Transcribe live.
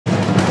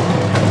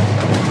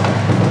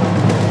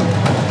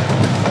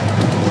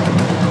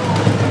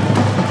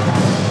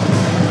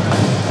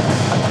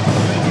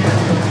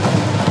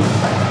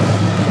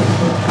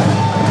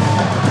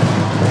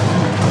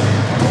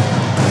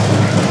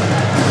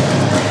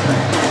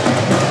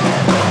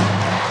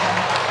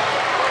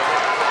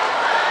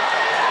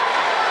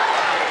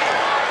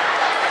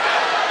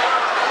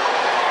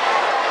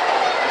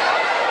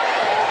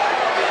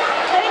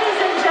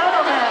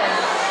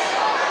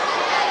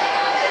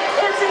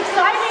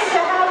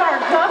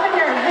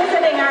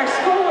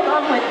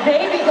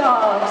baby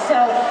dog. So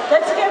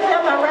let's give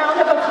them a round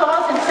of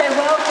applause and say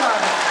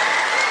welcome.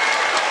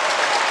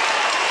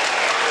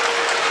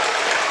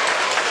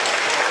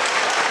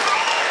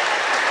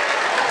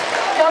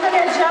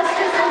 Governor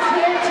Justice is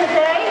here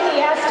today.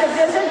 He asked to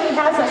visit. He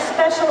has a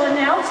special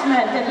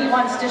announcement that he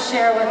wants to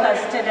share with us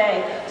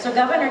today. So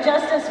Governor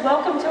Justice,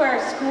 welcome to our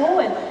school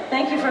and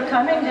thank you for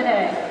coming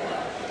today.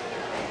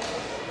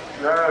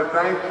 No,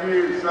 thank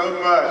you so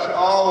much,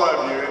 all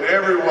of you in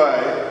every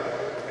way.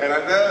 And I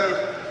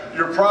know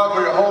you're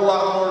probably a whole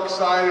lot more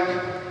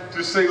excited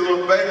to see a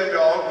little baby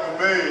dog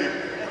than me.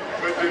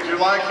 But did you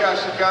like how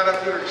she got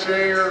up in her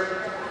chair?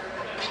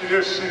 She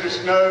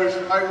just knows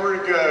right where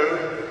to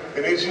go.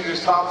 And then she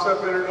just hops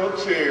up in her little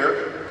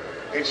chair,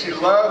 and she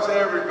loves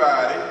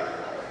everybody.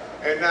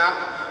 And now,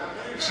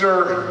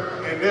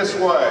 sir, in this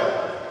way,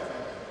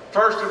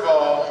 first of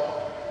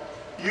all,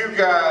 you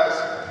guys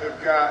have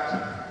got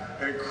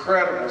an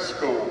incredible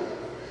school.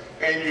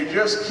 And you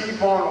just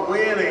keep on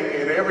winning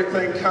and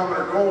everything coming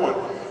or going.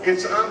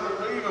 It's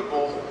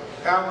unbelievable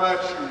how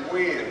much you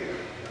win.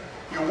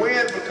 You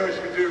win because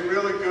you do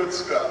really good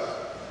stuff.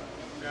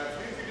 Now, if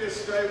you could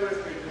just stay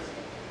with me, just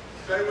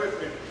stay with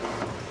me.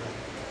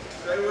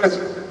 Stay with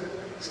me.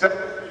 Stay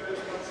with me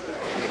just 1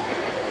 second.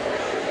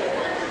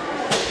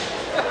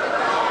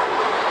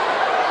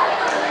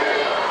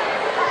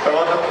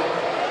 Hello?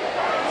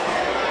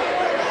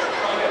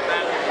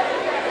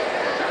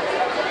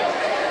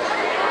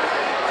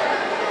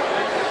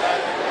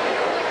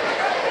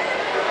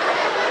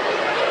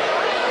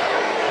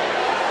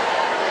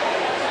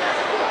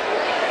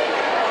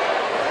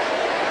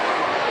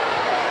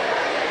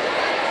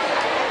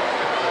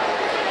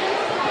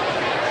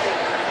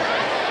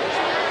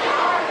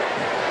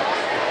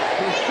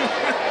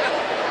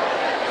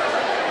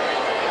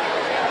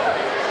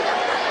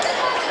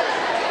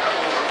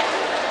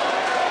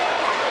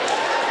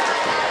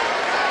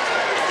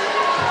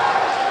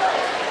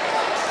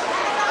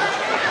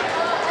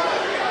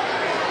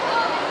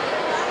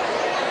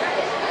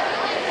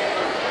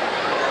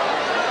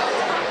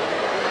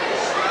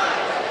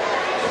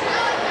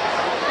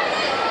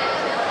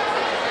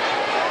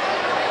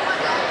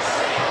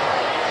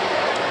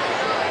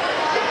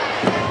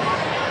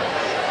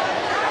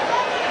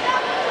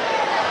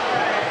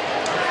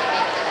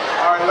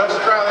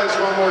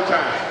 One more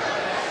time.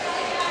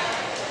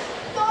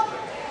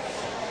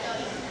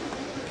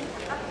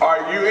 All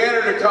right, you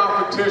entered a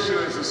competition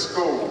as a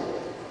school.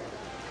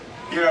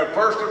 You know,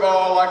 first of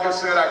all, like I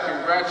said, I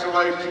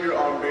congratulate you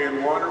on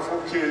being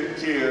wonderful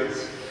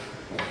kids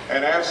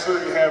and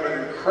absolutely have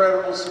an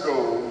incredible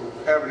school,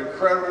 have an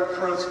incredible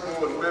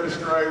principal,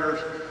 administrators,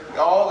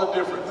 all the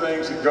different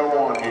things that go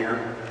on here.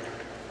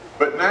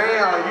 But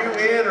now you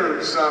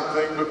entered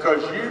something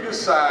because you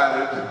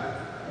decided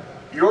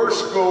your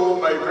school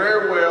may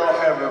very well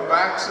have a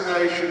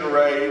vaccination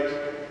rate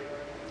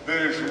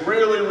that is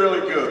really,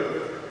 really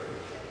good.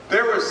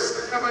 There were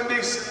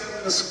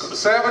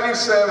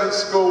 77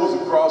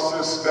 schools across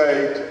this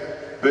state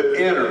that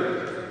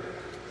entered.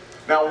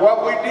 Now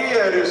what we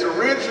did is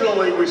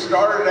originally we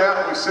started out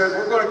and we said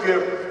we're going to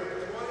give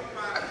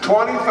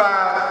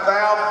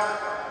 25,000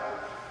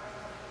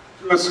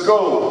 to a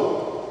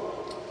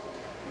school.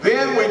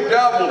 Then we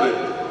doubled it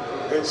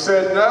and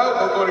said, no,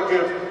 we're going to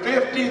give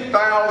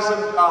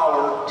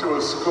 $50,000 to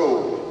a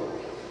school.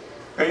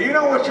 Now, you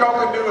know what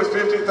y'all can do with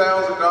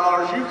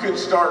 $50,000? You can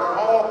start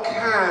all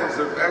kinds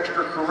of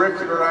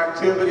extracurricular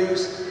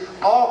activities,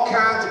 all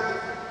kinds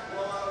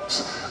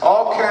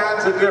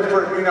of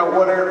different, you know,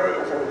 whatever,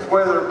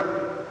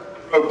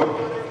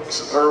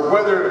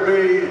 whether it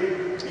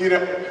be, you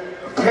know,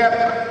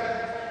 pep.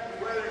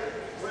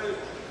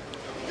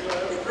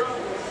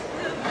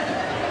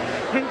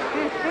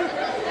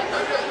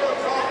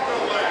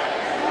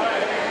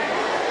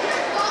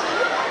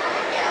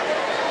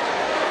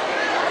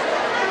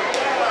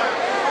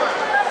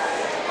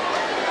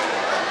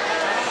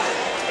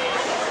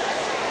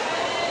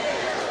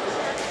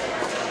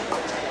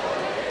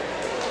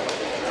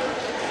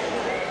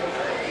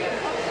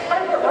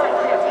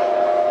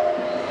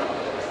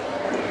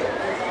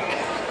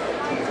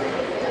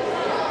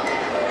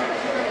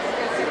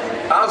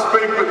 I'll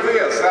speak with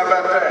this. How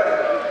about that?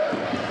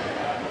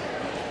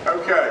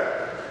 Okay.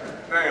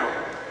 Now,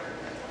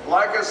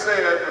 like I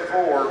said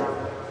before,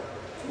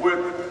 with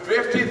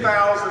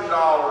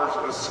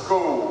 $50,000 a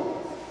school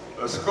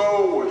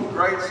with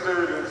great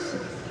students,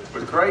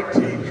 with great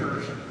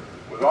teachers,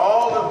 with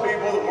all the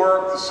people that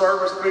work, the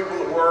service people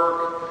that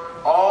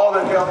work, all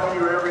that help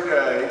you every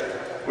day,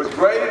 with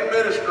great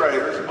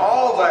administrators,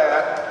 all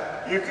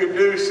that, you can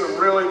do some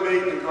really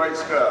neat and great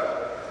stuff.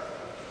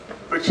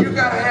 But you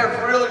got to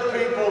have really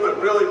people that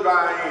really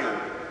buy in.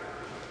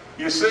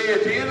 You see,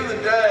 at the end of the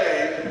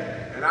day,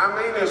 and I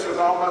mean this with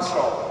all my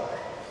soul,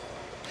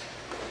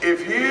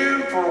 if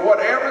you, for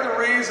whatever the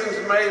reasons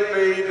may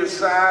be,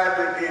 decide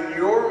that in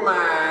your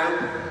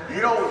mind you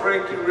don't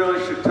think you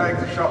really should take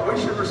the shot, we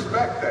should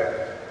respect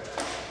that.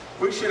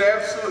 We should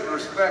absolutely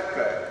respect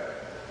that.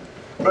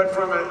 But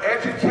from an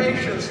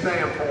education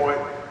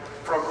standpoint,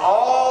 from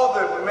all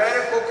the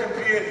medical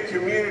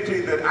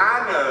community that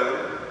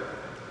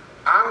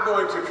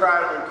going to try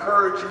to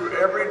encourage you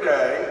every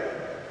day,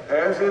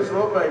 as is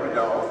little baby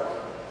doll,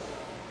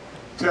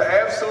 to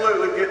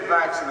absolutely get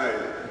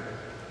vaccinated.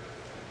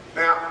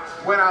 Now,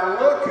 when I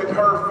look at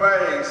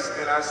her face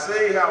and I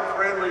see how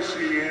friendly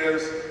she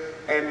is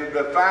and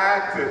the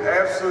fact that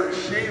absolutely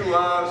she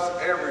loves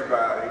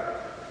everybody,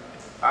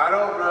 I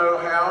don't know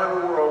how in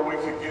the world we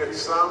could get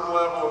some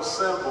level of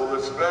symbol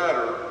that's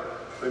better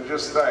than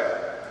just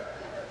that.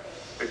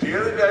 At the end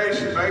of the day,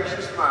 she makes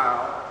you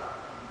smile,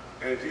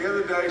 and at the end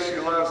of the day, she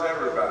loves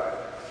everybody.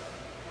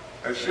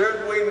 And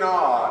should we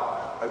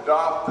not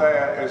adopt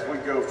that as we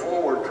go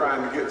forward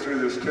trying to get through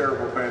this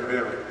terrible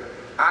pandemic?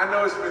 I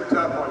know it's been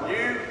tough on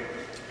you,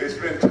 it's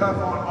been tough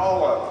on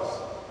all of us.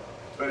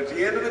 But at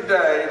the end of the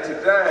day,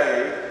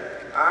 today,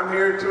 I'm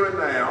here to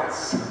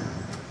announce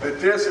that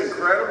this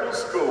incredible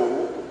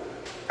school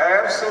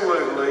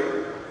absolutely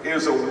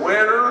is a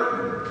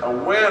winner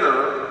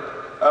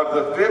of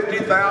the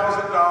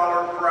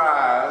 $50,000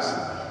 prize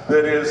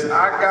that is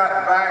I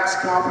Got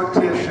Vaxxed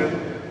competition,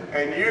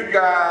 and you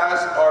guys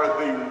are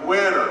the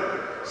winner.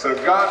 So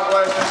God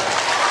bless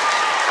you.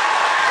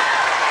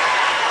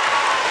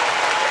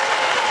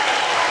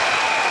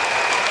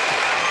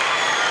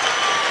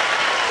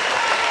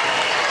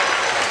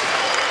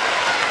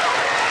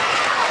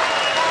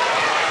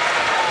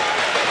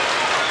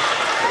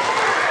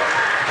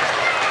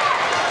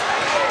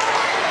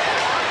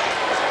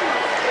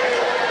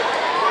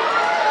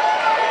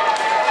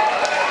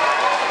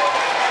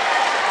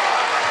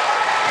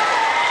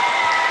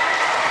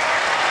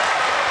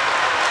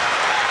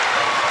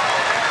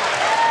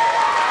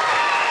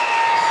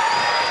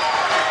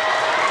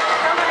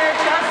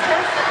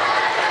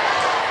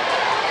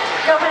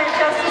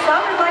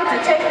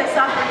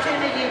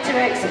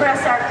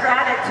 Express our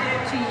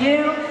gratitude to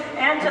you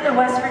and to the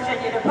West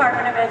Virginia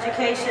Department of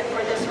Education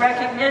for this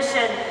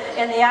recognition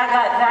in the I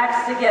Got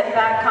Vaxxed to Get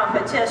Back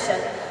competition.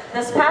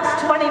 This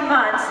past 20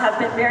 months have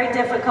been very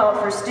difficult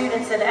for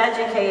students and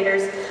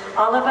educators.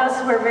 All of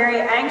us were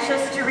very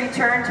anxious to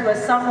return to a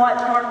somewhat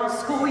normal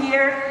school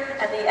year,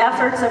 and the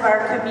efforts of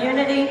our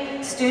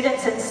community,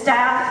 students and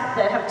staff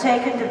that have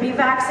taken to be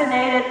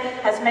vaccinated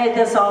has made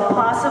this all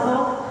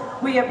possible.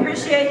 We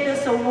appreciate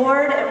this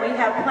award, and we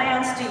have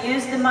plans to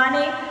use the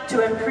money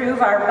to improve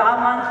our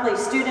bi-monthly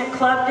student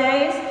club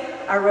days,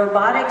 our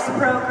robotics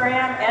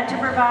program, and to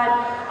provide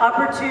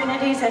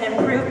opportunities and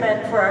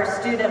improvement for our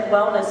student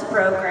wellness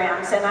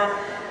programs. And I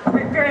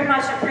very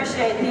much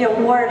appreciate the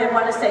award and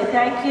want to say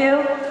thank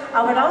you.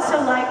 I would also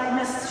like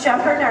Ms.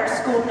 Shepard, our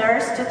school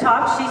nurse, to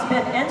talk. She's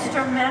been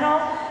instrumental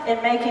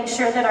in making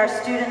sure that our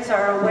students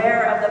are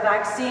aware of the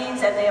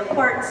vaccines and the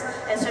importance,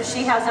 and so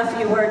she has a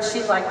few words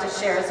she'd like to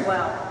share as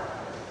well.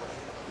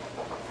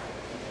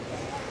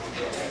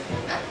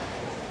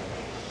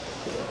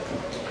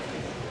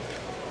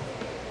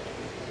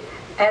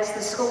 As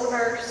the school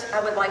nurse,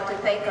 I would like to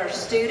thank our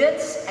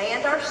students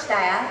and our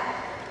staff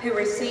who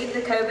received the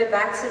COVID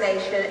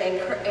vaccination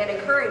and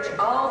encourage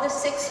all the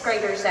 6th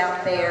graders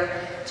out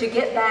there to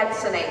get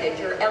vaccinated.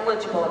 You're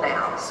eligible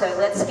now, so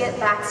let's get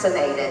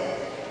vaccinated.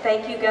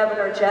 Thank you,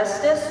 Governor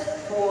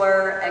Justice,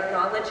 for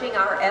acknowledging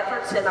our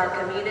efforts in our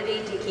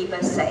community to keep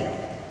us safe.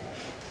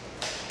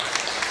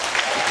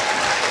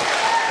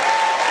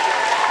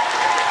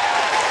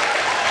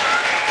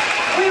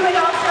 We would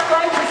also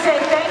like to say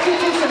thank you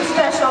to some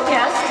special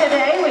guests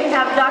today. We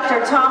have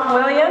Dr. Tom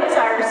Williams,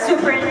 our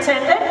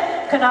superintendent,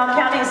 Kanawha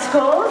County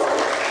Schools.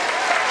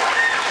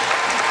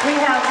 We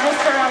have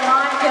Mr.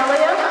 Alon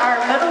Gilliam,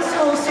 our middle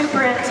school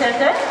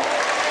superintendent.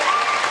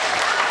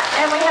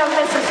 And we have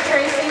Mrs.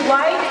 Tracy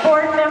White,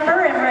 board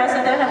member and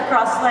resident of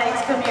Cross Lanes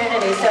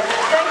community. So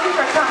thank you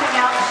for coming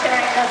out and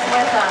sharing this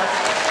with us.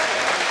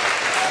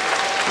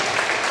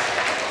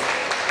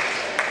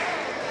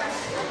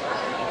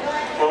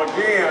 Well,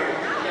 again,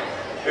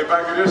 if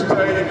I could just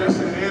tell you just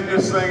and end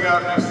this thing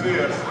up just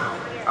this.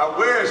 I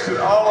wish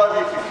that all of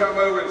you could come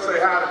over and say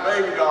hi to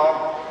Baby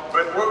Doll,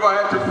 but we're going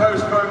to have to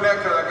postpone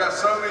that because I've got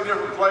so many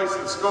different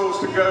places,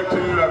 schools to go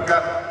to. I've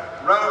got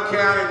Roane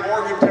County,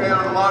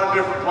 Morgantown, a lot of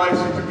different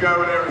places to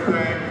go and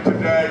everything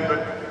today.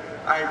 But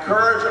I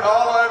encourage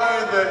all of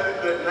you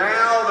that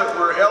now that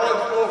we're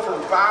eligible from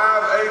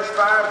age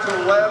 5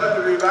 to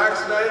 11 to be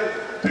vaccinated,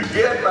 to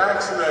get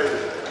vaccinated.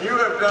 You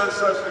have done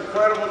such an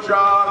incredible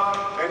job,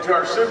 and to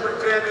our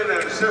superintendent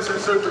and assistant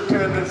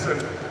superintendents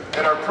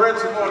and our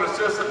principal and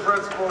assistant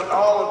principal and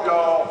all of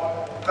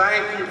y'all,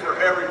 thank you for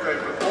everything,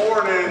 but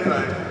more than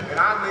anything, and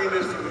I mean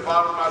this from the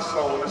bottom of my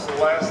soul, and this is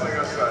the last thing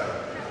I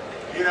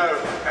say. You know,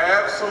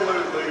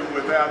 absolutely,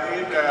 without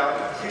any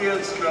doubt,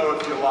 kids know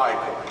if you like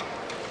them.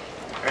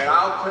 And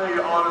I'll tell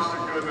you honest to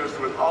goodness,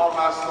 with all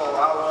my soul,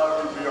 I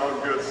love you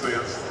beyond good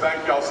sense.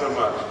 Thank y'all so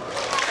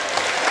much.